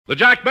The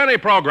Jack Benny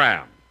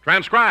Program,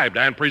 transcribed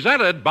and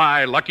presented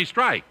by Lucky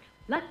Strike.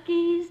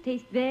 Lucky's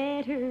taste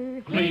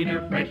better.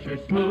 Cleaner, fresher,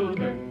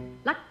 smoother.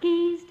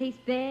 Lucky's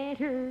taste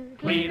better.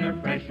 Cleaner,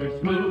 fresher,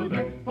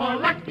 smoother. For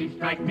Lucky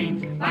Strike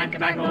means fine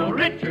tobacco,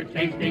 richer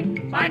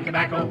tasting, fine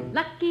tobacco.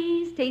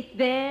 Lucky's taste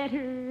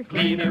better.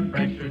 Cleaner,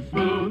 fresher,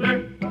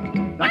 smoother.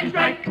 Lucky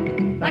Strike,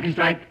 Lucky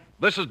Strike.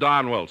 This is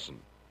Don Wilson.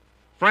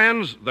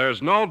 Friends,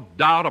 there's no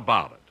doubt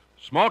about it.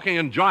 Smoking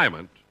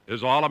enjoyment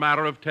is all a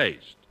matter of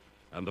taste.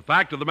 And the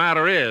fact of the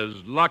matter is,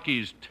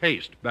 Lucky's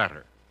taste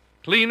better.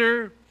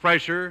 Cleaner,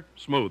 fresher,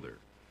 smoother.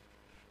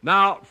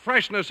 Now,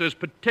 freshness is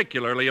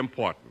particularly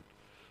important.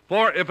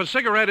 For if a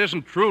cigarette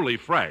isn't truly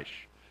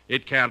fresh,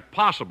 it can't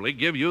possibly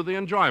give you the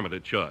enjoyment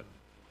it should.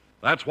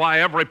 That's why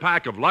every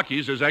pack of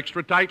Lucky's is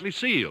extra tightly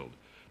sealed,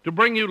 to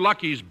bring you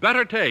Lucky's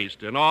better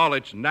taste in all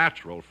its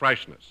natural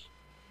freshness.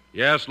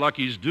 Yes,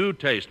 Lucky's do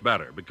taste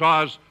better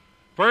because,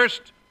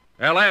 first,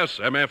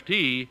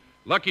 LSMFT,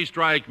 Lucky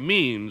Strike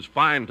means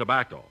fine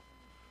tobacco.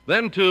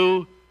 Then,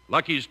 too,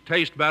 Lucky's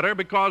taste better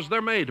because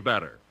they're made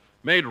better,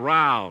 made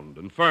round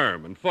and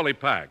firm and fully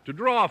packed to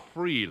draw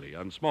freely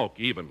and smoke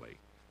evenly.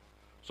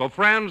 So,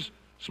 friends,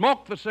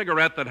 smoke the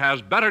cigarette that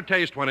has better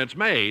taste when it's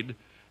made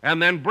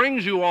and then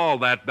brings you all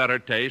that better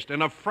taste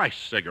in a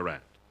fresh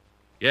cigarette.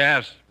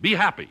 Yes, be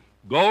happy.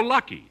 Go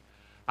Lucky.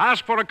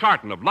 Ask for a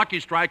carton of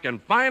Lucky Strike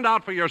and find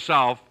out for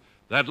yourself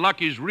that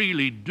Lucky's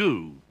really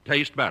do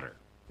taste better.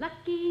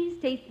 Lucky's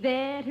taste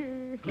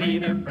better.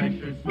 Cleaner,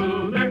 fresher,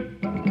 smoother.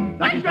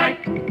 Lucky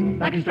Strike,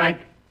 Lucky Strike.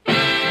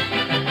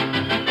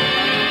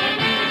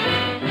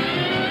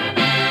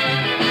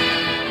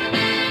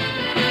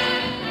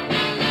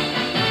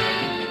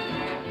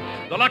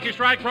 The Lucky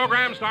Strike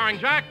program starring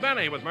Jack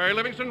Benny with Mary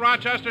Livingston,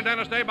 Rochester,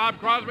 Dennis Day, Bob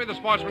Crosby, the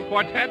Sportsman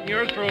Quartet, and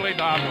yours truly,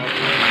 Don Wilson.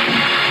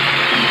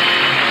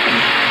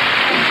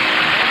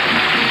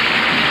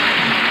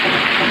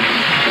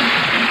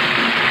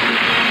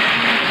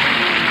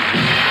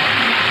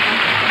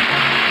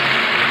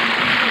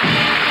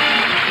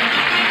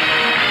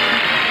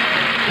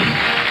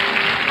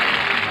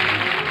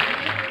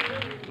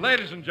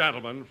 Ladies and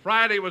gentlemen,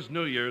 Friday was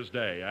New Year's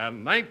Day,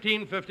 and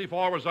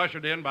 1954 was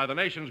ushered in by the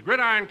nation's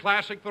gridiron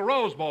classic, the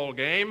Rose Bowl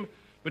game,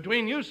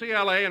 between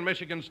UCLA and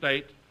Michigan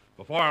State,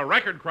 before a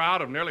record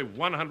crowd of nearly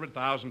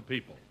 100,000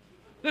 people.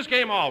 This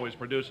game always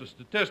produces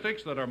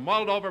statistics that are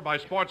mulled over by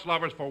sports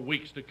lovers for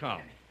weeks to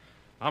come.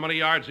 How many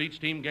yards each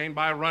team gained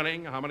by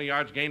running, how many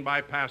yards gained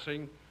by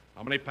passing,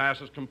 how many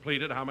passes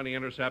completed, how many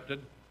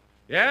intercepted.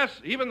 Yes,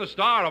 even the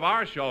star of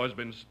our show has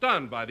been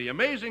stunned by the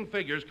amazing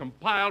figures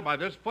compiled by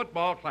this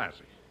football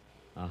classic.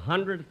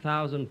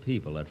 100,000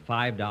 people at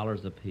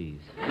 $5 apiece.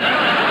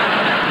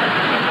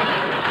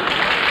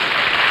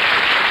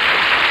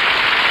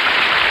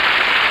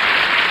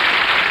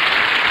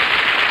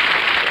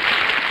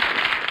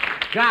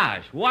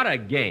 Gosh, what a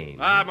game.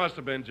 Ah, must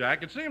have been,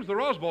 Jack. It seems the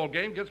Rose Bowl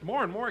game gets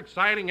more and more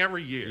exciting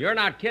every year. You're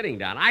not kidding,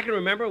 Don. I can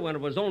remember when it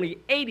was only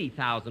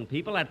 80,000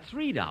 people at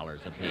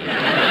 $3 apiece.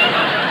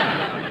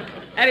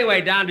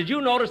 Anyway, Don, did you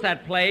notice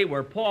that play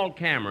where Paul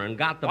Cameron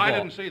got the ball? I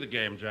didn't see the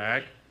game,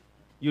 Jack.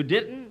 You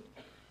didn't?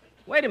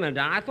 Wait a minute,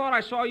 Don. I thought I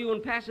saw you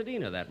in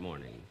Pasadena that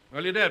morning.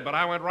 Well, you did, but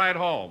I went right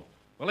home.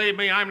 Believe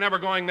me, I'm never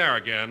going there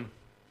again.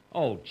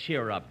 Oh,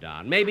 cheer up,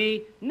 Don.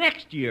 Maybe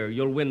next year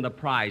you'll win the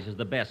prize as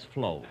the best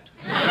float.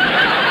 And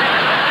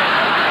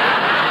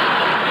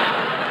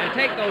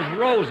take those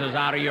roses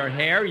out of your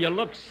hair. You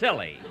look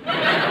silly.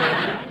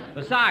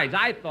 Besides,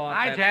 I thought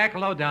Hi, Jack.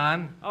 Hello,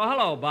 Don. Oh,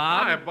 hello,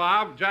 Bob. Hi,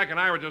 Bob. Jack and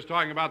I were just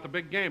talking about the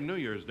big game New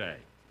Year's Day.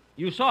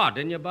 You saw it,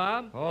 didn't you,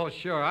 Bob? Oh,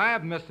 sure. I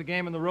haven't missed a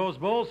game in the Rose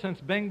Bowl since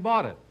Bing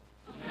bought it.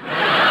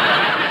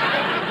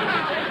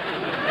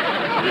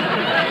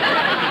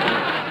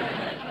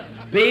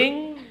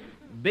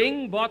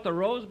 Bing bought the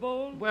Rose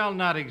Bowl? Well,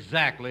 not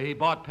exactly. He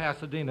bought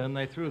Pasadena, and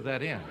they threw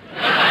that in.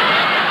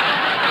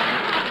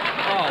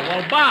 Oh,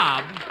 well,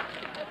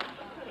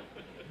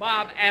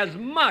 Bob, as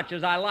much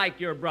as I like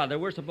your brother,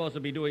 we're supposed to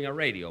be doing a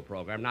radio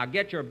program. Now,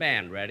 get your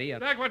band ready.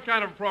 Jack, what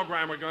kind of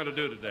program we're going to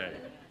do today?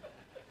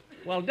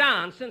 Well,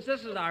 Don, since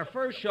this is our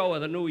first show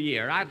of the new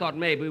year, I thought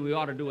maybe we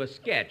ought to do a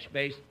sketch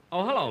based...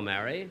 Oh, hello,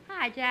 Mary.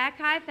 Hi, Jack.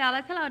 Hi,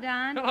 fellas. Hello,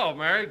 Don. Hello,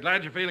 Mary.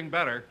 Glad you're feeling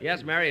better.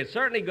 Yes, Mary, it's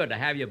certainly good to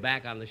have you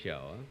back on the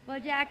show. Huh? Well,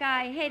 Jack,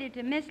 I hated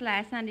to miss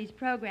last Sunday's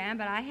program,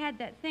 but I had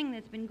that thing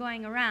that's been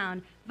going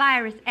around,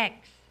 Virus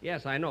X.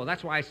 Yes, I know.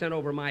 That's why I sent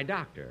over my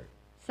doctor.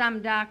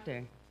 Some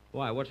doctor.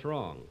 Why, what's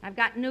wrong? I've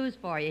got news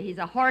for you. He's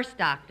a horse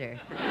doctor.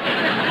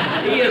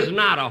 He is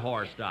not a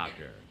horse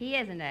doctor. He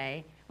isn't,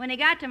 eh? When he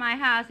got to my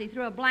house, he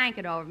threw a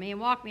blanket over me and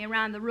walked me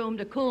around the room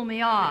to cool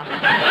me off.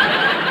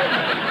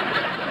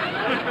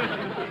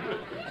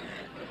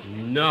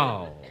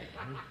 No.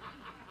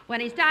 When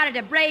he started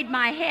to braid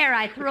my hair,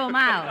 I threw him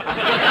out.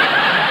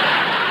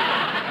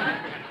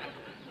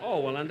 Oh,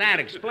 well, and that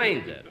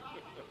explains it.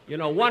 You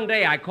know, one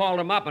day I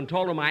called him up and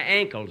told him my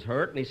ankles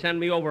hurt, and he sent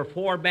me over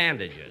 4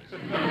 bandages.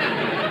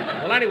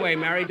 Well, anyway,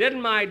 Mary,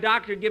 didn't my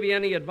doctor give you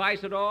any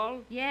advice at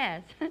all?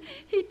 Yes.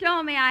 He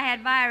told me I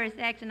had Virus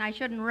X and I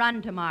shouldn't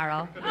run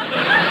tomorrow.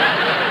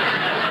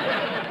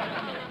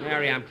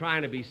 Mary, I'm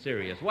trying to be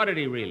serious. What did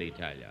he really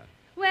tell you?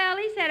 Well,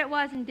 he said it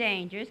wasn't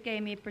dangerous,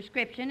 gave me a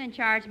prescription, and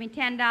charged me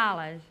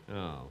 $10.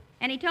 Oh.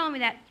 And he told me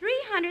that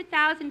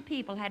 300,000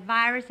 people had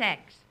virus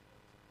X.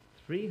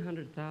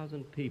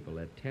 300,000 people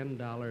at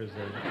 $10 a...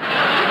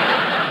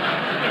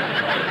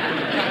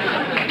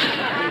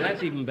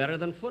 That's even better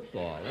than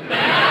football.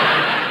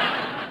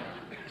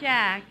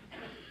 Jack,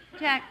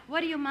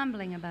 what are you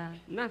mumbling about?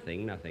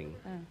 Nothing. Oh.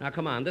 Now,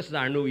 come on. This is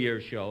our New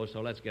Year's show,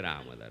 so let's get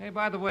on with it. Hey,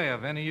 by the way,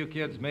 have any of you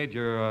kids made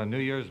your New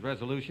Year's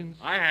resolutions?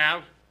 I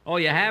have. Oh,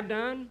 you have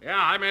done? Yeah,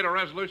 I made a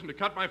resolution to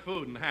cut my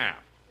food in half.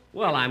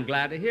 Well, I'm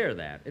glad to hear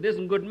that. It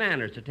isn't good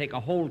manners to take a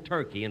whole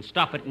turkey and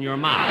stuff it in your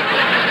mouth.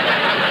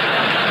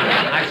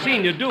 I've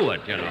seen you do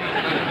it, you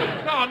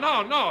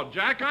know. No,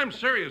 Jack. I'm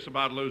serious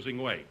about losing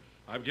weight.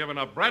 I've given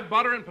up bread,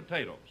 butter, and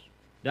potatoes.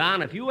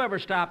 Don, if you ever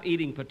stop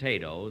eating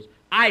potatoes,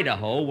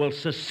 Idaho will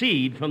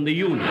secede from the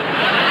Union. And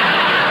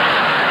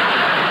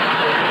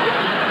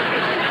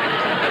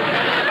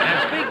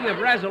speaking of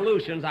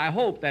resolutions, I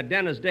hope that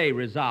Dennis Day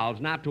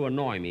resolves not to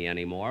annoy me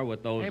anymore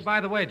with those... Hey,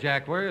 by the way,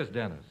 Jack, where is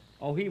Dennis?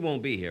 Oh, he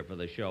won't be here for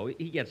the show.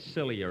 He gets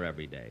sillier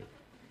every day.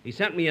 He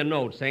sent me a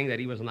note saying that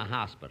he was in the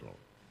hospital.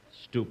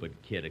 Stupid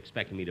kid,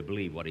 expecting me to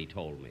believe what he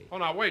told me. Oh,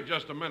 now, wait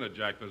just a minute,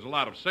 Jack. There's a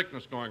lot of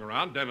sickness going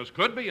around. Dennis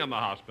could be in the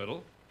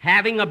hospital.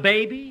 Having a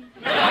baby?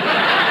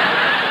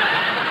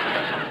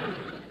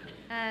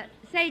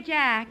 Say,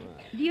 Jack,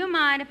 do you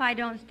mind if I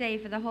don't stay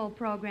for the whole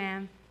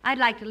program? I'd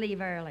like to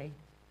leave early.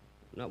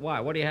 No,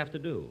 why? What do you have to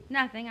do?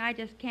 Nothing. I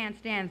just can't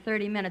stand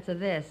 30 minutes of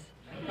this.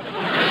 I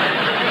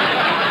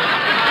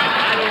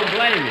don't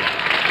blame you.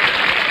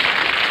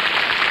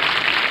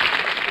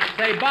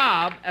 Say,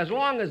 Bob, as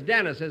long as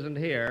Dennis isn't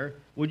here,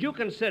 would you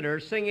consider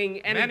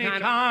singing any Many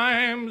kind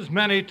times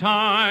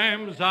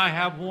I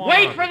have of... wanted...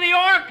 Wait for the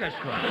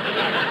orchestra!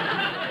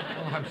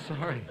 Oh, I'm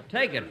sorry.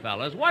 Take it,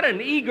 fellas. What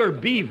an eager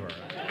beaver.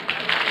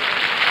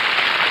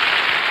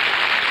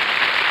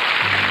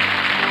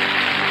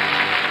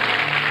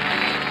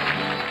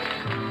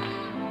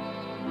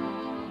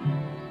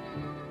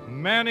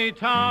 Many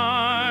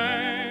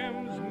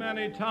times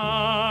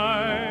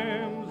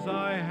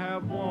I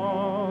have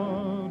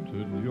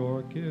wanted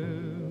your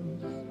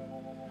kiss.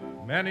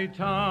 Many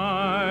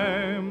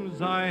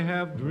times I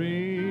have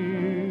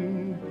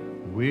dreamed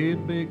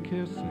we'd be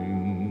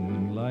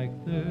kissing like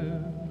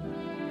this.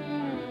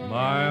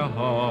 My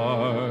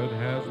heart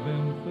has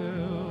been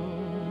filled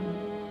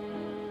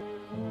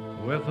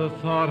with the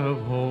thought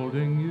of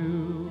holding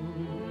you.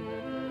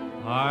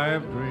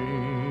 I've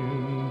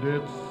dreamed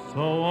it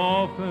so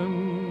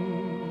often.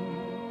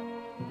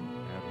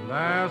 At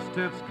last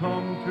it's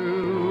come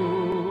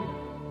true.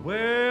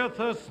 With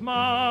a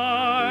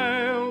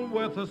smile,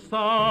 with a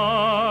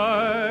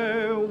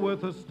sigh,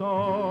 with a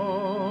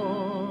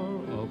star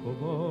up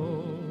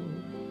above.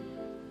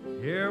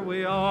 Here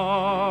we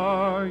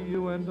are,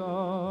 you and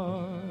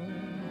I,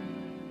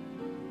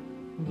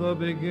 the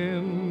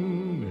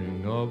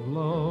beginning of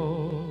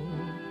love.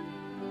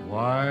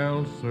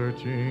 While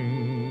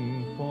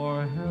searching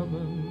for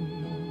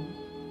heaven,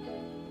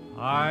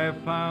 I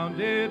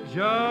found it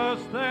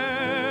just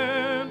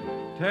then.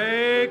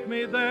 Take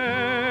me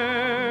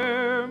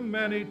there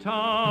many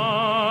times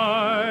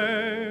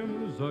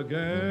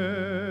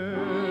again.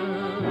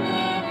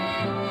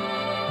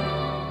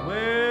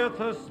 With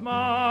a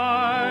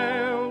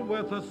smile,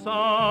 with a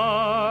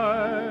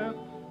sigh,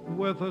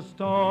 with a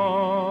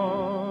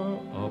star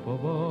up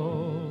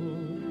above.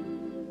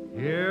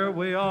 Here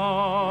we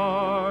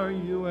are,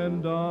 you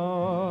and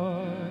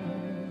I,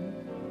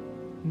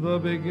 the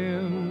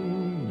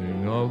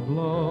beginning of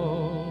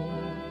love.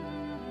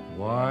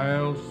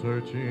 While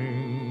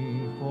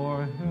searching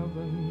for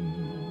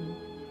heaven,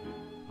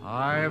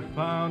 I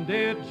found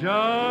it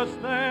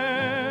just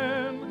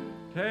then.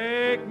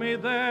 Take me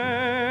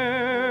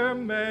there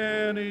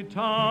many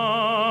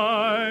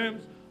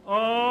times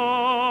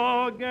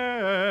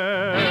again.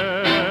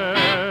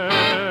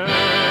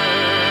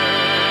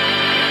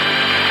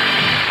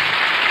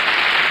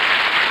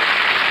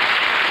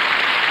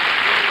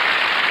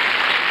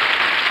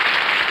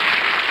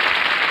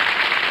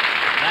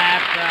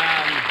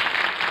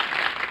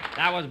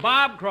 That was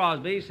Bob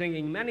Crosby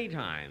singing Many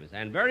Times.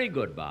 And very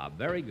good, Bob,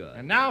 very good.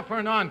 And now for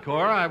an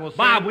encore, I will sing...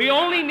 Bob, we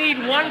only need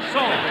one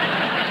song.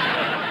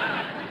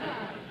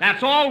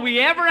 That's all we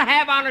ever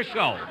have on a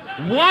show.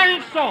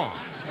 One song.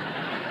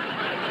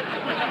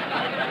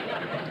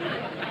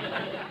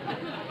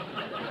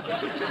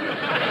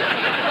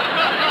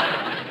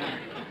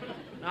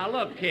 Now,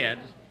 look,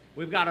 kids,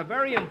 we've got a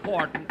very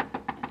important...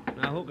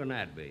 Now, who can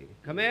that be?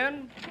 Come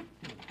in.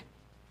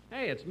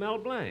 Hey, it's Mel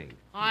Blanc.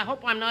 I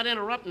hope I'm not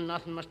interrupting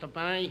nothing, Mr.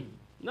 Benny.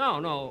 No.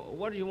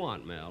 What do you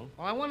want, Mel?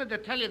 Well, I wanted to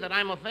tell you that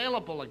I'm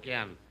available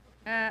again.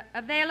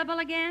 Available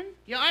again?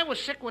 Yeah, I was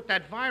sick with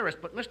that virus,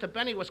 but Mr.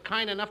 Benny was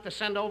kind enough to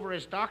send over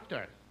his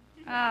doctor.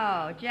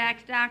 Oh,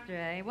 Jack's doctor,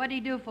 eh? What'd he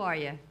do for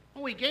you?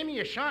 Oh, he gave me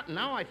a shot, and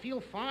now I feel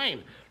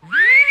fine.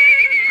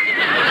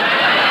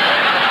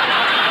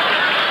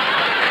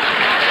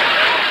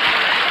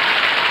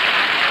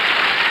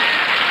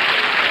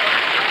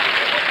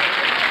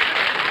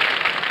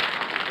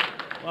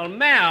 Well,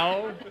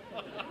 Mel,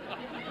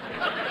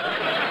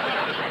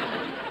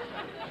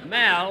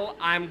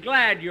 I'm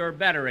glad you're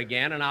better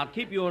again, and I'll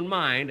keep you in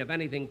mind if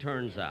anything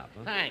turns up.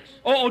 Huh? Thanks.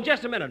 Oh,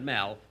 just a minute,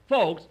 Mel.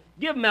 Folks,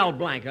 give Mel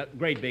Blanc a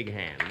great big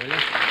hand, will you?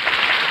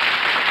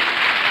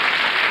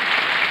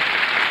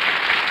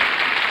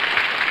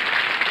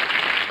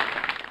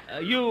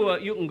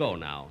 You can go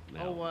now,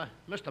 Mel. Oh,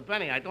 Mr.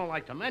 Benny, I don't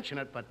like to mention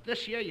it, but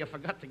this year you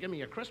forgot to give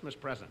me a Christmas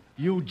present.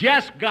 You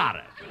just got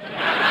it.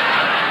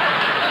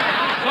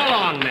 So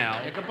long,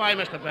 Mel. Yeah, goodbye,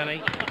 Mr.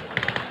 Benny.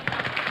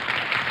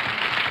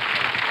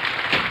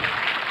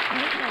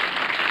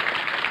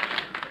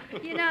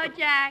 You know,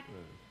 Jack,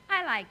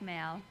 I like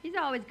Mel. He's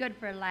always good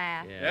for a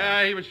laugh.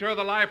 Yeah, he was sure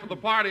the life of the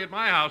party at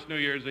my house New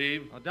Year's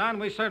Eve. Well, Don,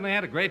 we certainly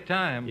had a great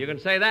time. You can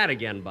say that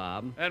again,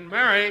 Bob. And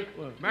Mary,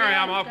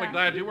 I'm awfully Son.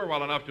 glad you were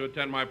well enough to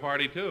attend my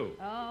party, too.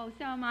 Oh,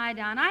 so am I,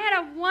 Don. I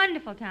had a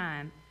wonderful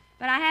time.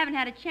 But I haven't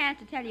had a chance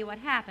to tell you what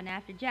happened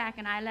after Jack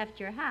and I left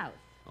your house.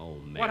 Oh,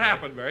 Mary. What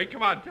happened, Mary?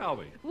 Come on, tell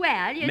me.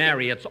 Well, you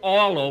Mary, it's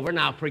all over.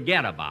 Now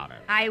forget about it.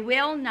 I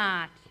will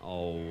not.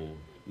 Oh,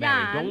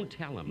 Mary, Don. don't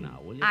tell him now,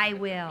 will you? I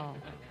will.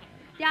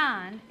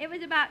 Don, it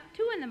was about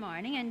 2 in the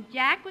morning, and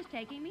Jack was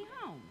taking me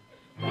home.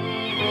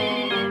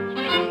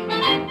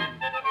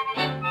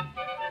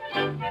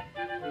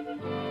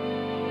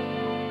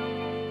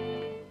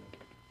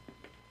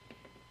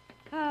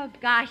 Oh,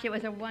 gosh, it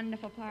was a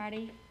wonderful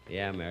party.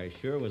 Yeah, Mary,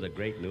 sure was a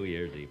great New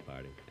Year's Eve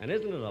party. And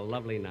isn't it a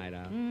lovely night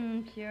out?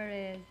 Sure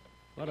is.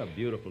 What a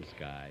beautiful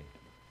sky.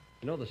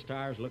 You know, the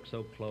stars look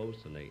so close,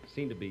 and they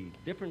seem to be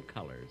different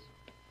colors.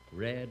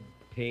 Red,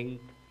 pink,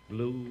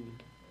 blue,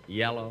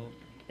 yellow.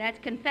 That's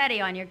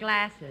confetti on your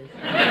glasses. Oh,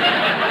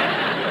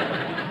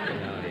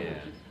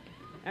 yes.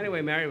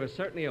 Anyway, Mary, it was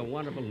certainly a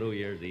wonderful New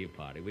Year's Eve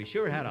party. We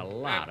sure had a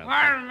lot of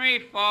Pardon me,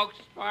 folks.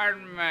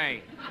 Pardon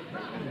me.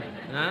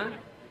 Huh?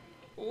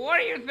 What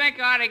do you think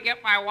I ought to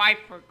get my wife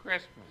for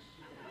Christmas?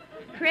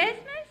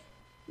 Christmas?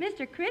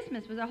 Mr.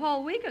 Christmas was a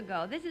whole week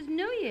ago. This is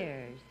New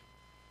Year's.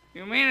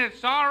 You mean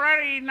it's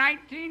already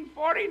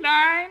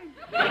 1949?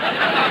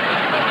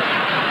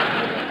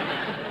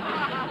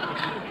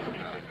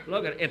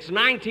 Look, it's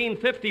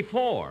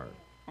 1954.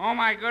 Oh,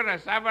 my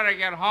goodness. I better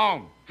get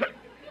home.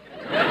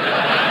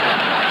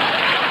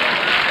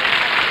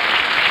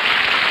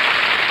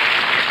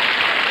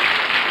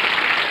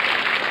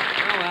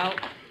 Well,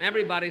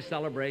 everybody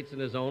celebrates in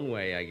his own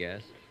way, I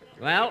guess.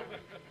 Well,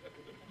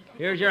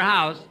 here's your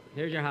house.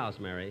 Here's your house,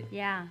 Mary.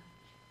 Yeah.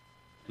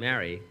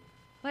 Mary,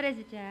 What is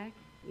it, Jack?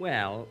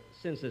 well,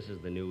 since this is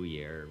the new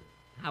year,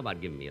 how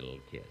about giving me a little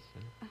kiss?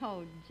 Huh?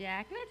 Oh,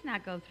 Jack, let's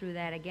not go through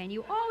that again.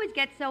 You always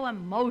get so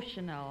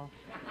emotional.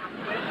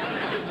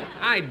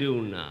 I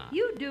do not.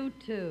 You do,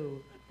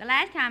 too. The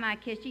last time I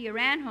kissed you, you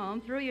ran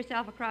home, threw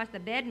yourself across the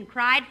bed, and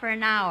cried for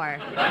an hour.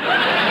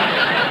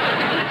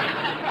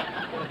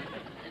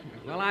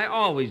 Well, I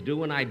always do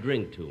when I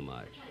drink too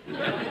much.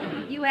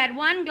 You had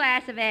 1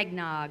 glass of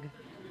eggnog.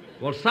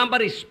 Well,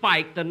 somebody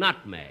spiked the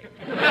nutmeg.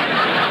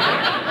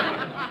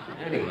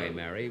 Anyway,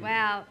 Mary.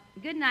 Well,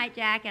 good night,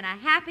 Jack, and a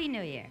Happy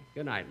New Year.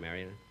 Good night,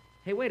 Mary.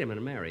 Hey, wait a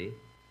minute, Mary.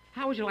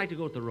 How would you like to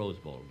go to the Rose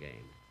Bowl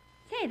game?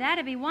 Say,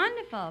 that'd be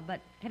wonderful,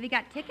 but have you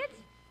got tickets?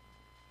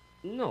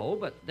 No,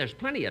 but there's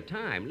plenty of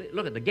time.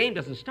 Look, the game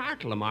doesn't start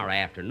till tomorrow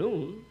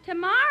afternoon.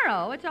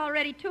 Tomorrow. It's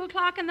already 2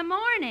 o'clock in the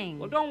morning.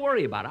 Well, don't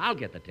worry about it. I'll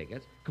get the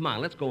tickets. Come on,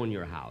 let's go in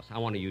your house. I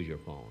want to use your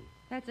phone.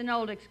 That's an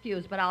old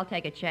excuse, but I'll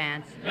take a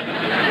chance. Oh,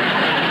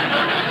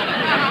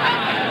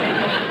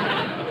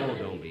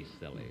 don't be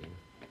silly.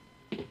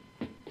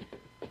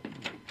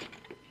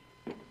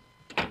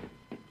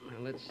 Now,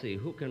 let's see.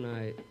 Who can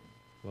I...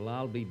 Well,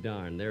 I'll be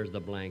darned. There's the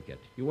blanket.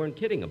 You weren't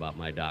kidding about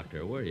my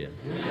doctor, were you?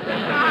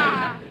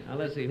 Now,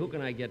 let's see. Who can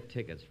I get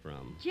tickets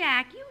from?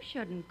 Jack, you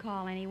shouldn't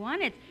call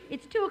anyone.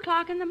 It's 2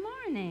 o'clock in the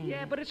morning.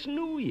 Yeah, but it's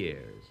New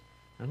Year's.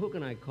 Now, who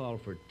can I call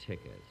for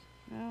tickets?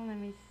 Well, let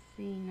me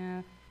see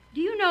now.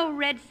 Do you know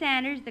Red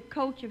Sanders, the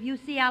coach of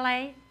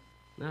UCLA?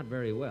 Not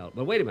very well.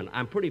 But wait a minute.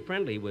 I'm pretty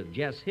friendly with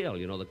Jess Hill,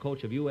 you know, the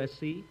coach of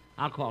USC.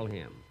 I'll call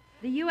him.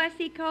 The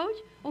USC coach?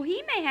 Oh,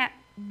 he may have...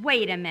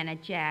 Wait a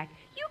minute, Jack.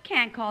 You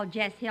can't call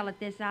Jess Hill at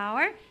this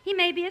hour. He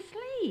may be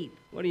asleep.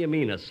 What do you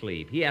mean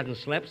asleep? He hasn't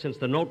slept since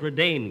the Notre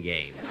Dame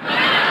game.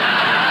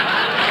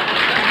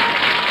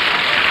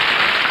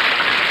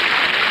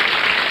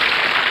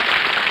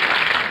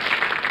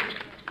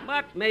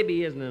 But maybe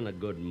he isn't in a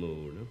good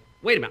mood. Huh?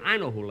 Wait a minute. I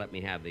know who'll let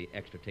me have the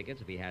extra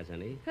tickets if he has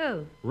any.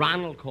 Who?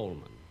 Ronald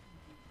Coleman.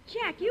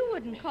 Jack, you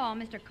wouldn't call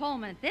Mr.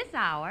 Coleman at this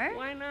hour.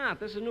 Why not?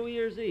 This is New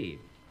Year's Eve.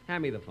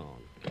 Hand me the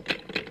phone.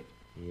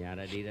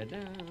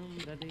 Yada-dee-da-dum,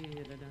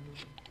 da-dee-da-dum,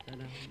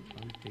 da-dum,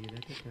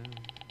 bum-dee-da-da-dum.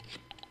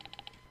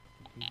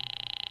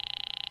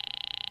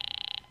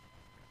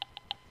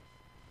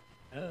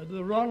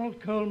 The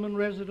Ronald Coleman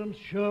residence,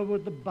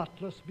 Sherwood, the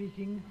butler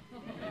speaking.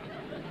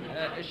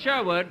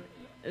 Sherwood,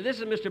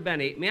 this is Mr.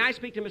 Benny. May I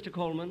speak to Mr.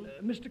 Coleman?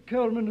 Mr.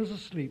 Coleman is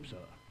asleep,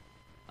 sir.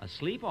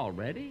 Asleep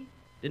already?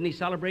 Didn't he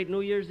celebrate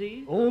New Year's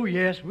Eve? Oh,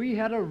 yes, we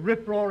had a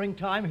rip-roaring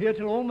time here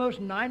till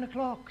almost 9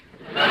 o'clock.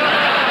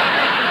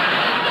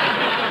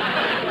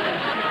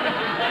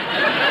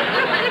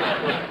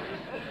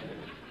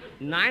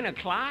 9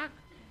 o'clock?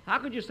 How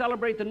could you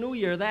celebrate the New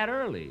Year that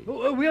early?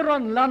 We're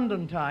on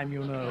London time,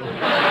 you know.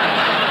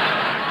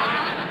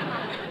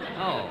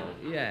 Oh,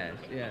 yes.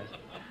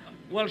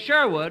 Well,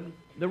 Sherwood,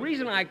 the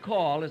reason I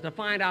called is to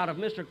find out if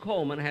Mr.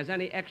 Coleman has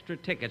any extra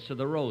tickets to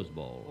the Rose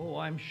Bowl. Oh,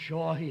 I'm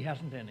sure he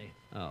hasn't any.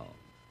 Oh.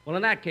 Well,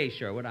 in that case,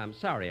 Sherwood, I'm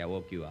sorry I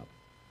woke you up.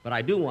 But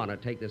I do want to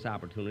take this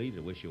opportunity to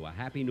wish you a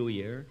happy New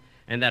Year,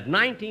 and that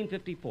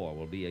 1954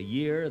 will be a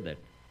year that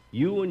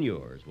you and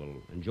yours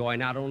will enjoy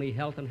not only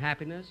health and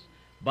happiness,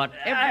 but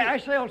I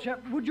say, old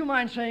chap, would you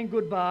mind saying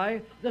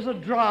goodbye? There's a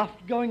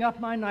draft going up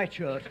my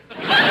nightshirt.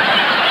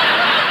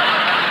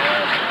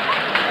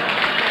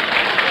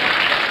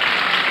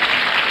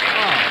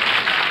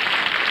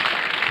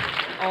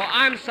 Oh,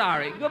 I'm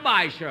sorry.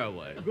 Goodbye,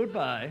 Sherwood.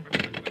 Goodbye.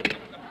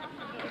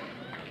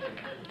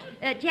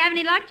 Do you have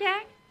any luck,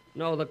 Jack?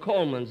 No, the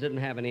Colemans didn't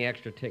have any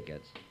extra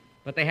tickets,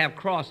 but they have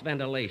cross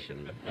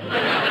ventilation.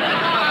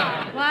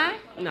 What?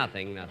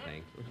 Nothing.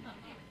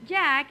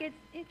 Jack,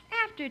 it's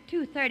after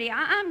 2:30.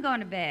 I'm going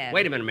to bed.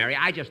 Wait a minute, Mary.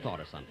 I just thought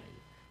of something.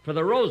 For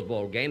the Rose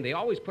Bowl game, they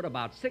always put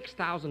about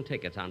 6,000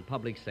 tickets on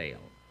public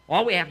sale.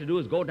 All we have to do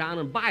is go down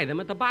and buy them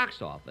at the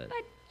box office.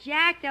 But,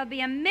 Jack, there'll be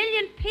 1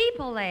 million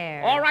people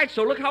there. All right,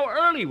 so look how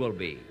early we'll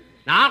be.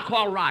 Now, I'll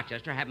call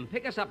Rochester, have him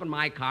pick us up in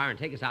my car, and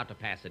take us out to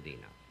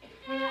Pasadena.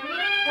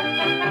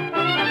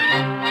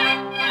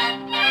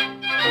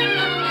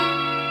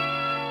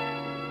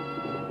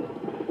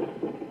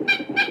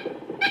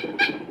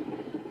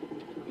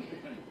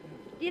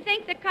 Do you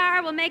think the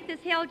car will make this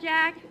hill,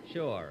 Jack?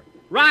 Sure.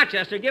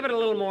 Rochester, give it a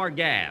little more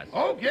gas.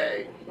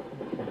 Okay.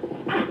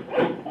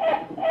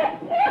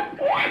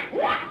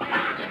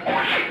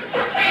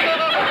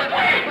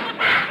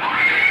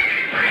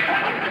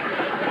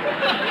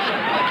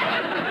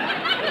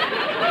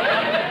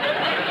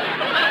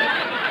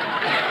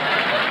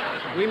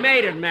 We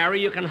made it,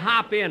 Mary. You can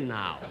hop in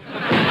now.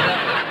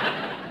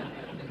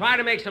 Try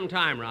to make some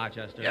time,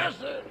 Rochester. Yes,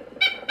 sir.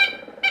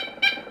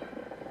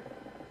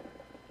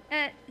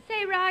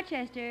 Say,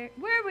 Rochester,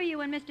 where were you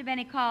when Mr.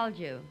 Benny called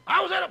you?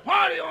 I was at a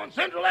party on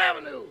Central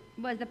Avenue.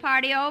 Was the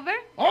party over?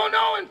 Oh,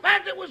 no. In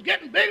fact, it was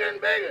getting bigger and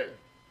bigger.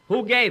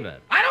 Who gave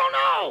it? I don't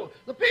know.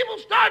 The people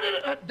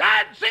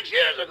died 6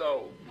 years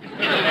ago.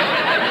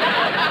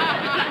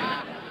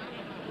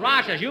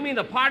 Rochester, you mean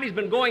the party's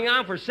been going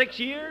on for 6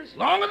 years?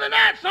 Longer than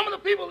that, some of the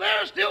people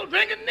there are still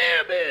drinking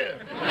near beer.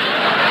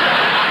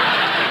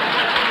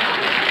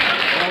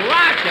 Well,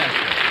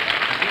 Rochester,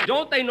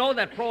 don't they know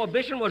that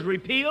Prohibition was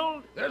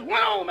repealed? There's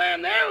one old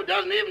man there who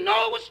doesn't even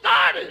know it was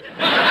started.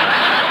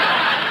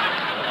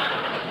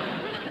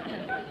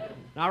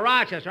 Now,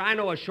 Rochester, I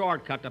know a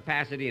shortcut to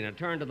Pasadena.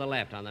 Turn to the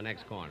left on the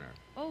next corner.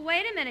 Oh,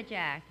 wait a minute,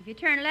 Jack. If you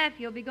turn left,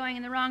 you'll be going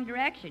in the wrong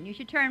direction. You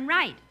should turn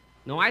right.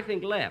 No, I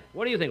think left.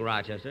 What do you think,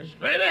 Rochester?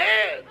 Straight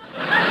ahead.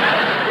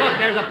 Look,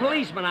 there's a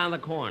policeman on the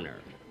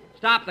corner.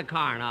 Stop the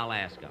car and I'll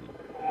ask him.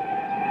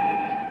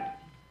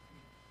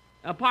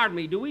 Pardon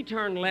me, do we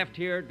turn left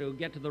here to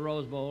get to the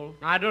Rose Bowl?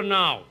 I don't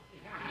know.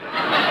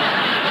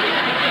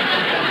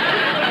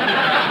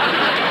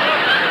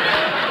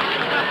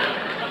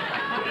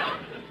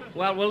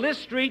 Well, will this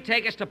street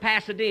take us to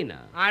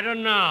Pasadena? I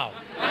don't know.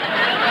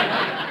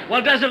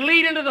 Well, does it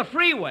lead into the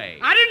freeway?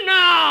 I don't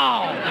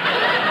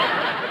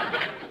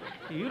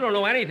know! You don't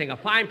know anything. A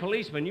fine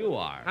policeman you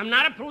are. I'm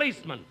not a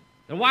policeman.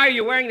 Then why are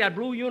you wearing that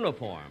blue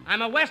uniform?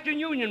 I'm a Western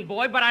Union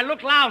boy, but I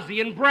look lousy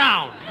in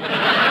brown.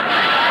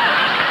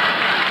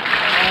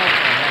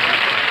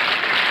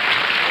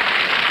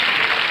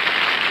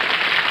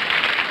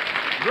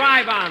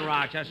 Drive on,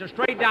 Rochester,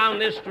 straight down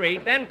this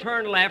street, then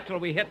turn left till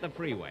we hit the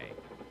freeway.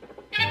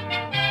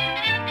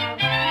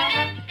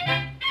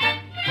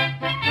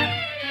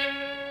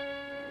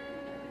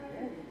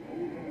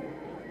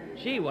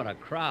 Gee, what a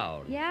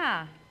crowd.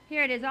 Yeah.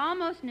 Here it is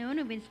almost noon.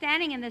 We've been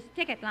standing in this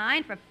ticket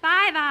line for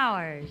 5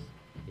 hours.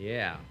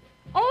 Yeah.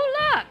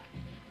 Oh, look!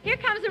 Here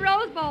comes the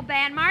Rose Bowl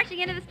band marching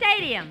into the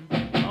stadium.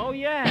 Oh,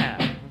 yeah.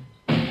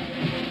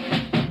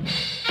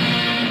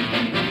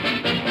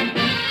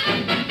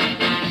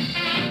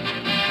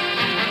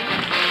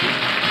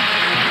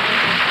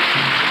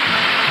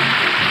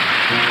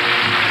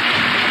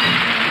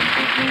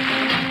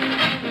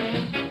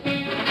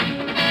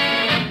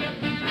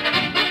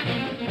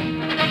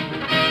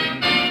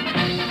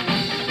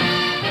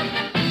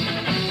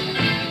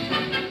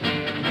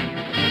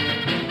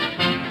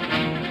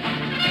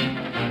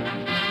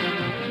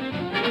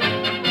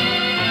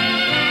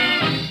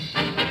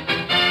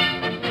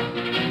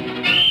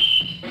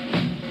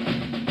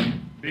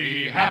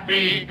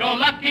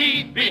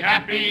 Happy-go-lucky, be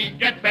happy,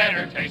 get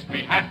better taste.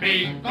 Be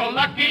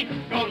happy-go-lucky,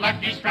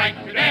 go-lucky strike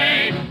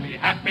today. Be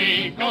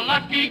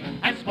happy-go-lucky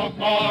and smoke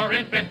more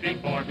in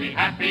 54. Be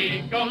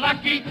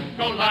happy-go-lucky,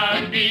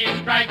 go-lucky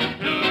strike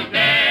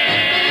today.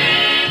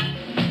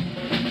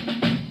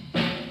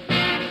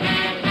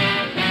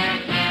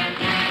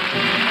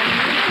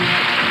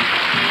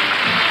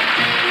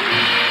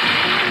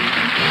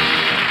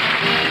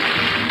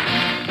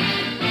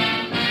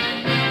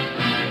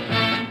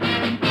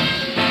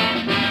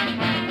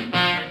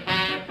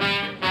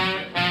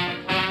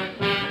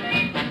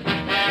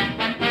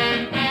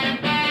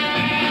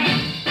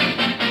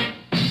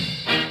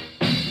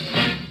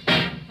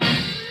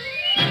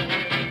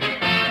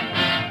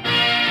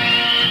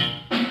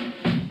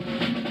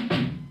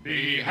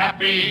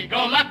 happy,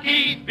 go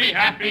lucky, be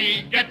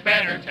happy, get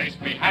better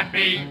taste. Be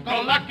happy,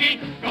 go lucky,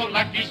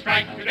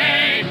 strike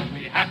today.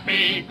 Be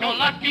happy, go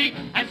lucky,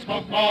 and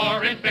smoke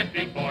more in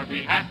 54.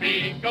 Be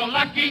happy, go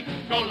lucky,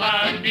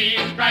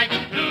 strike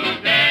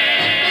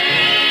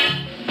today.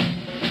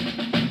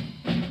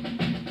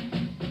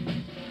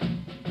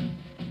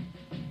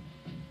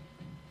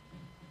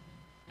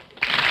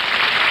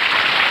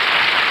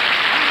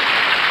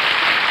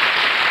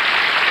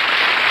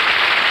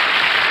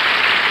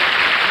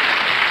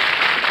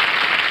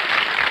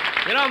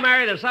 You know,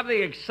 Mary, there's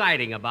something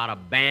exciting about a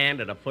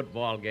band at a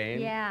football game.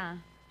 Yeah.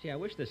 Gee, I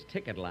wish this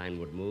ticket line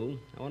would move.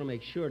 I want to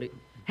make sure to...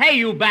 Hey,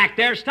 you back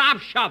there, stop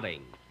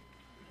shoving.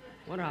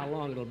 Wonder how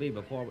long it'll be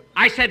before we...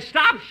 I said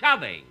stop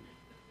shoving.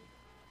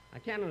 I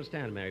can't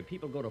understand, Mary.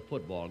 People go to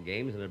football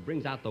games, and it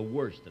brings out the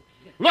worst.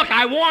 Look,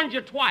 I warned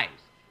you twice.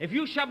 If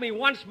you shove me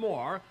once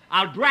more,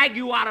 I'll drag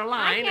you out of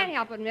line. I can't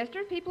help it,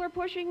 mister. People are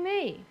pushing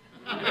me.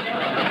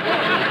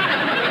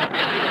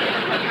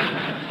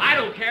 I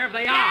don't care if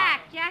they are.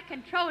 Jack,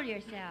 control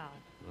yourself.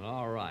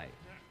 All right.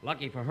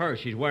 Lucky for her,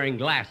 she's wearing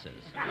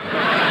glasses.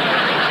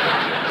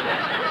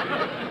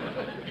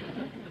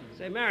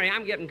 Say, Mary,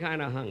 I'm getting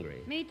kind of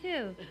hungry. Me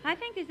too. I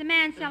think there's a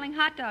man selling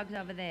hot dogs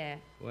over there.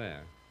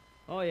 Where?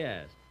 Oh,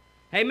 yes.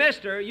 Hey,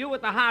 mister, you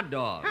with the hot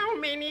dog. How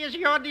many is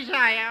your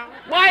desire?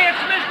 Why, it's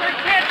Mr.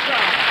 Kitzel!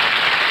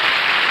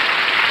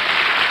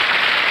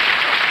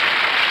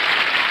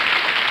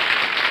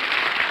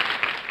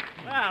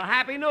 Well,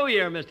 Happy New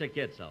Year, Mr.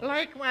 Kitzel.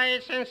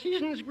 Likewise, and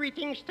season's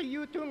greetings to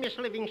you too, Miss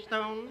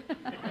Livingstone.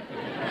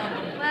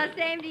 Well,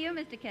 same to you,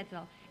 Mr.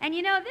 Kitzel. And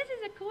you know, this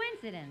is a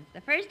coincidence.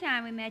 The first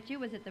time we met you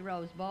was at the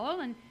Rose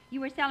Bowl, and you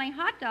were selling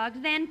hot dogs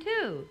then,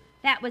 too.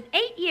 That was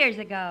 8 years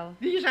ago.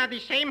 These are the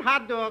same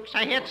hot dogs.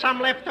 I had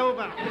some left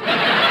over.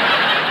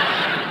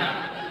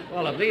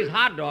 Well, if these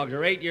hot dogs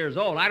are 8 years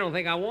old, I don't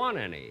think I want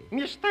any.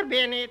 Mr.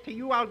 Bennett, to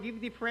you I'll give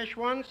the fresh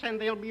ones,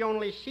 and they'll be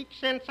only 6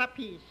 cents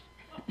apiece.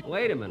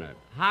 Wait a minute.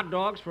 Hot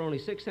dogs for only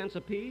 6 cents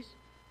apiece?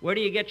 Where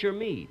do you get your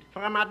meat?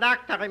 From a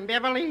doctor in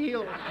Beverly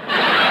Hills.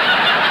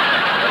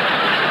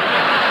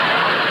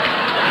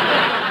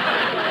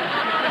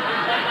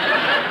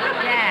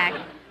 Jack,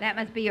 that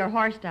must be your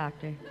horse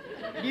doctor.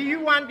 Do you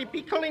want the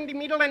pickle in the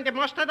middle and the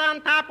mustard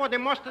on top, or the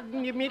mustard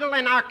in the middle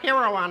and our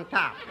Caro on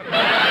top?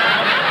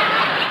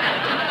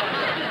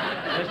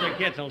 Mr.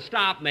 Kitzel,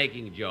 stop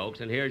making jokes,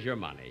 and here's your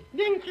money.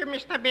 Thank you,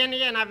 Mr.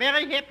 Benny, and a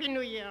very happy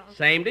New Year.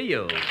 Same to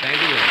you. Same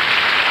to you.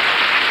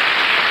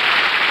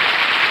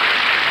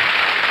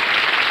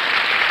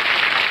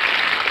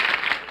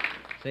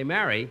 Say,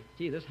 Mary,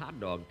 gee, this hot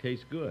dog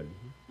tastes good.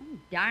 Oh,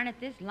 darn it,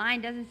 this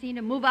line doesn't seem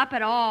to move up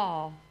at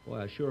all. Boy,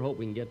 I sure hope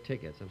we can get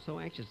tickets. I'm so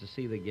anxious to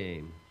see the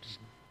game. Psst.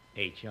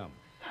 Hey, chum.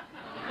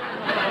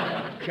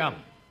 Chum.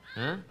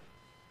 Huh?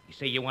 You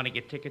say you want to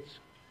get tickets?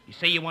 You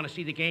say you want to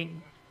see the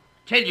game?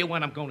 Tell you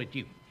what I'm going to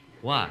do.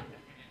 What?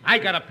 I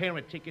got a pair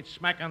of tickets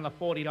smack on the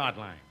 40-yard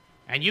line,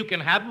 and you can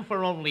have them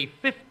for only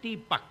 $50.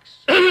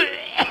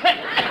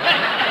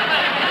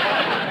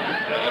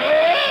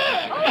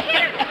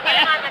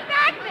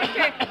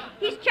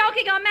 He's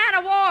choking on man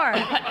of war.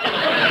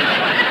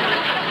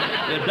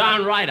 You're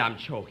darn right I'm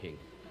choking.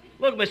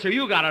 Look, mister,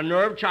 you got a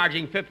nerve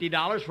charging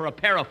 $50 for a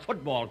pair of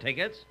football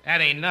tickets.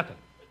 That ain't nothing.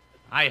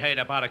 I heard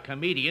about a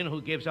comedian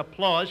who gives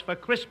applause for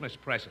Christmas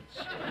presents.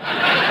 That's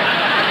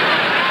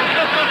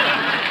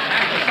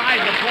beside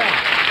the point.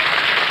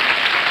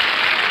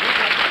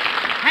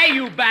 Hey,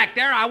 you back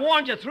there, I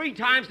warned you 3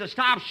 times to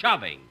stop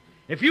shoving.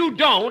 If you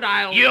don't,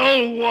 I'll...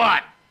 You'll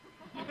what?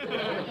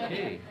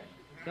 Gee,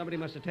 somebody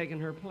must have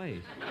taken her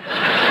place.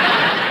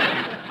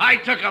 I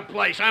took a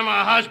place. I'm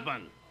a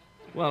husband.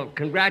 Well,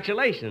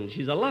 congratulations.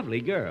 She's a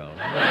lovely girl.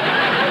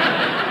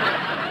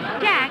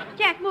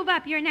 Jack, move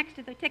up. You're next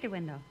to the ticket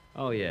window.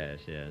 Oh, yes,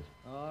 yes.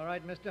 All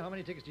right, mister, how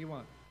many tickets do you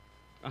want?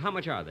 How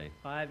much are they?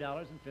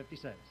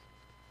 $5.50.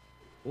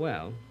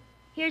 Well...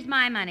 Here's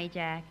my money,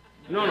 Jack.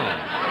 No,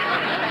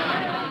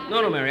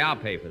 Mary, I'll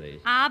pay for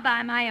these. I'll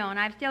buy my own.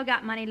 I've still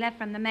got money left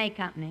from the May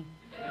Company.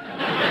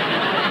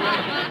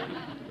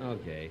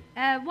 Okay.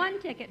 1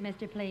 ticket,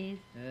 mister, please.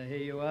 Here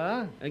you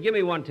are. Give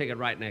me 1 ticket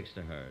right next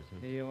to hers.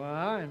 Here you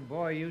are, and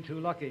boy, are you too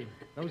lucky.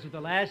 Those are the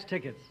last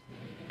tickets.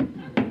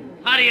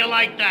 How do you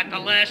like that, the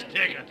last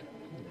ticket?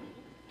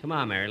 Come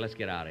on, Mary, let's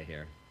get out of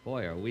here.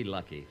 Boy, are we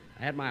lucky.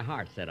 I had my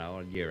heart set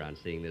all year on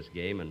seeing this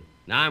game, and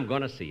now I'm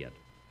going to see it.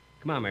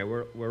 Come on, Mary,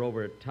 we're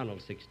over at Tunnel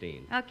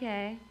 16.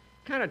 Okay.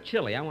 Kind of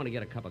chilly. I want to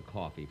get a cup of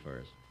coffee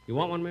first. You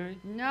want one, Mary?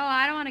 No,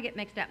 I don't want to get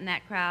mixed up in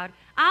that crowd.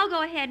 I'll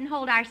go ahead and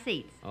hold our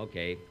seats.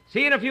 Okay. See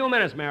you in a few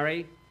minutes,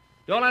 Mary.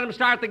 Don't let them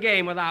start the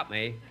game without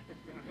me.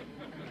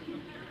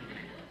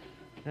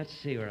 Let's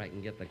see where I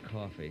can get the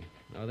coffee.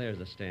 Oh, there's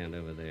the stand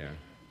over there.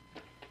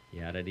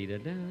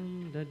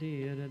 Yada-dee-da-dum,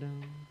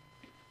 da-dee-da-dum,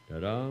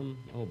 da-dum.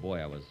 Oh, boy,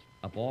 I was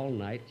up all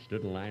night,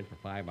 stood in line for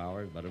 5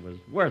 hours, but it was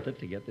worth it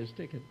to get this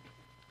ticket.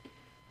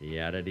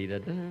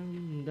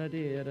 Yada-dee-da-dum,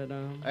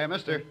 da-dee-da-dum. Hey,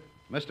 mister.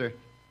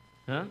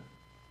 Huh?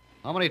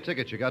 How many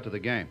tickets you got to the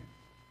game?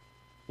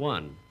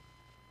 1.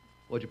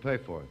 What'd you pay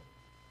for it?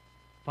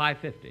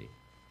 $5.50.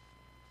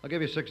 I'll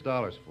give you $6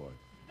 for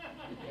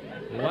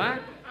it.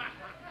 What?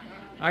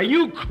 Are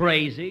you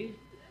crazy?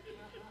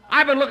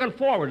 I've been looking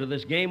forward to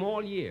this game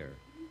all year.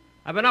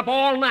 I've been up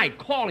all night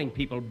calling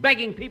people,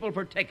 begging people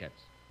for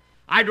tickets.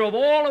 I drove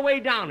all the way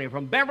down here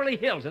from Beverly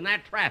Hills in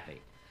that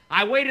traffic.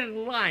 I waited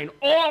in line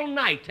all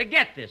night to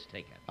get this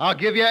ticket. I'll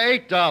give you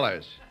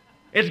 $8.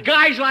 It's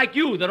guys like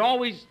you that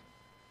always...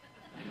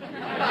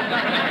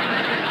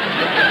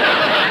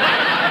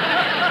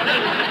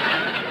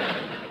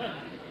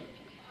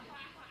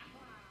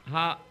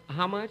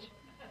 How much?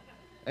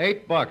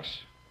 $8.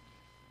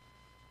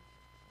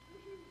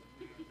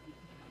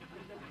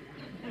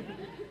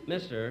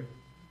 Mister,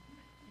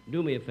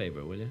 do me a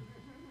favor, will you?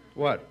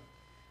 What?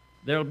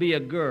 There'll be a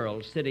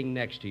girl sitting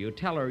next to you.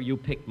 Tell her you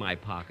picked my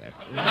pocket.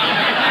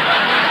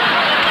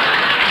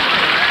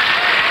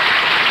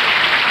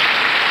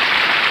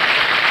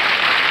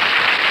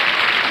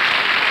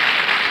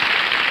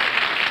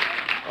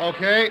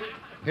 Okay,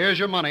 here's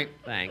your money.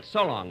 Thanks.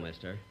 So long,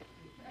 mister.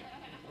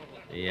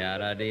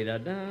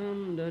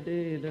 Yada-dee-da-dum,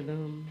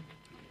 da-dee-da-dum.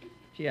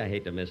 Gee, I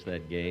hate to miss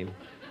that game.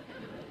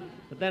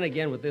 But then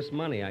again, with this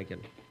money, I can...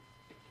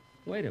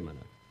 Wait a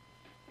minute.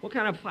 What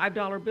kind of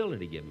 $5 bill did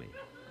he give me?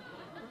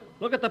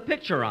 Look at the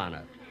picture on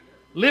it.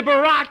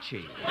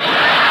 Liberace.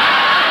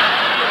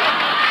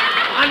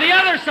 On the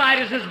other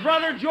side is his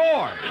brother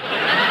George.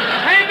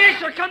 Hey,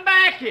 mister, come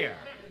back here.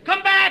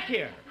 Come back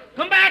here.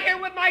 Come back here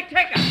with my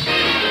ticket.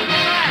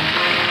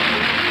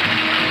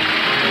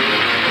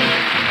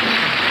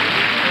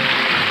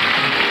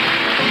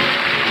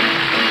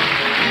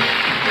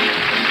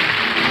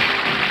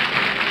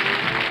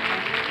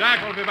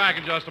 Jack will be back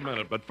in just a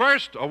minute. But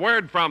first, a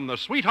word from the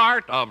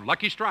sweetheart of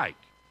Lucky Strike.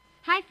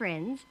 Hi,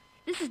 friends.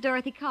 This is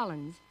Dorothy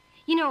Collins.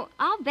 You know,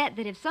 I'll bet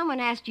that if someone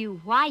asked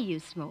you why you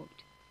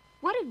smoked,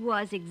 what it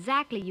was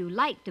exactly you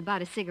liked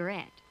about a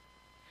cigarette,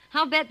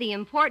 I'll bet the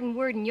important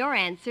word in your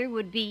answer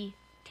would be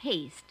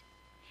taste.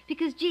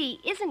 Because,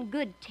 gee, isn't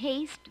good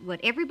taste what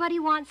everybody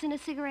wants in a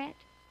cigarette?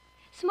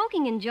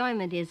 Smoking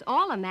enjoyment is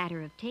all a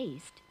matter of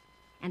taste.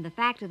 And the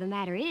fact of the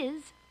matter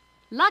is,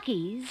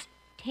 Lucky's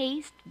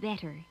taste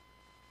better.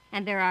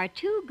 And there are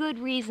two good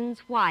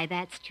reasons why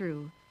that's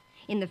true.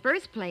 In the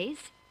first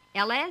place,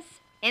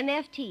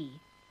 LS-MFT.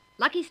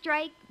 Lucky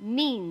Strike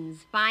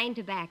means fine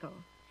tobacco.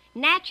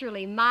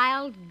 Naturally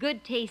mild,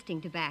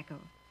 good-tasting tobacco.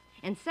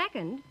 And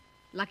second,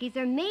 Luckies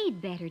are made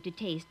better to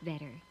taste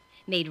better.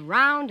 Made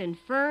round and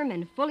firm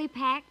and fully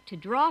packed to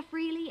draw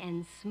freely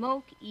and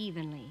smoke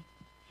evenly.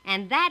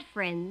 And that,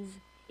 friends,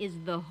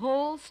 is the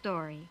whole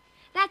story.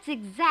 That's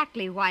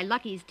exactly why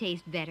Luckies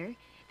taste better,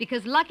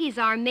 because Luckies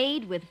are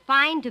made with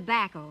fine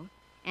tobacco,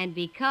 and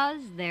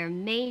because they're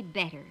made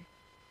better.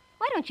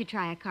 Why don't you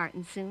try a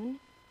carton soon?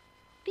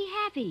 Be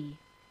happy.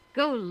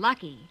 Go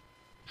Lucky.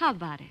 How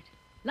about it?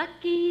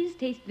 Lucky's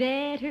taste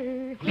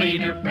better.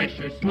 Cleaner,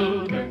 fresher,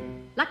 smoother.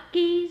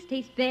 Lucky's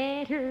taste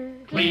better.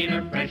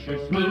 Cleaner, fresher,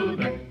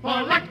 smoother.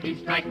 For Lucky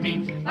Strike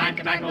means fine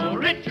tobacco,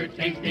 richer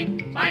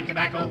tasting, fine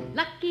tobacco.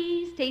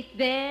 Lucky's taste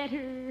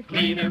better.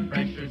 Cleaner,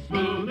 fresher,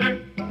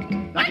 smoother.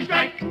 Lucky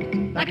Strike,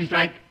 Lucky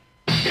Strike.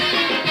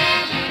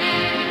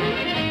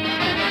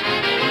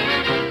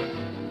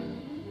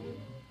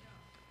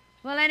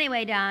 Well,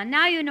 anyway, Don,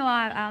 now you know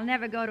I'll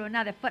never go to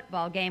another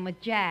football game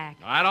with Jack.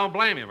 I don't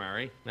blame you,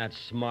 Mary. That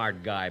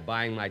smart guy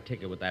buying my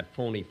ticket with that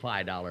phony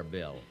 $5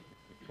 bill.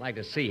 I'd like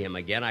to see him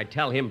again. I'd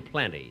tell him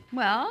plenty.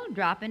 Well,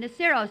 drop into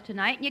Ciro's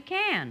tonight and you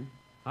can.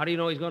 How do you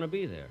know he's going to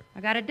be there?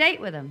 I got a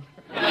date with him.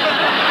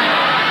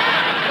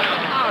 How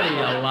do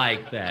you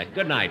like that?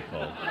 Good night,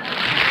 folks.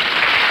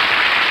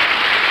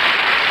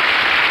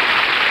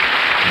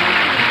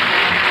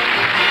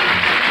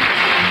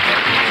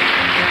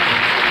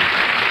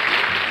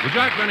 The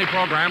Jack Benny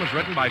program is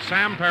written by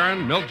Sam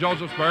Perrin, Milt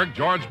Josephsberg,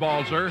 George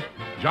Balzer,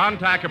 John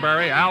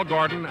Tackerberry, Al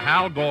Gordon,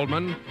 Hal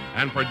Goldman,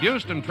 and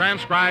produced and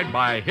transcribed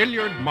by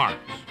Hilliard Marks.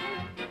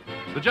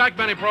 The Jack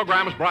Benny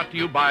program is brought to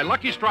you by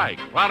Lucky Strike,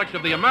 product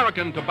of the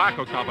American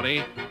Tobacco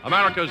Company,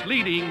 America's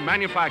leading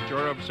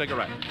manufacturer of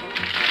cigarettes.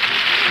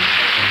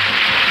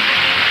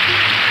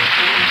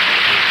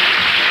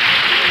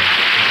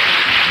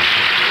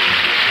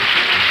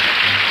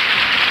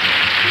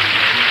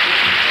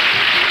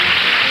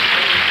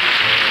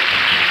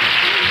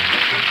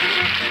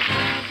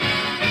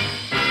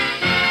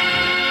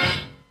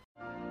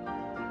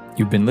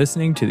 You've been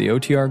listening to the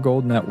OTR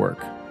Gold Network.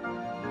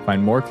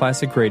 Find more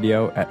classic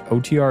radio at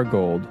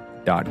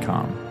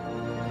otrgold.com.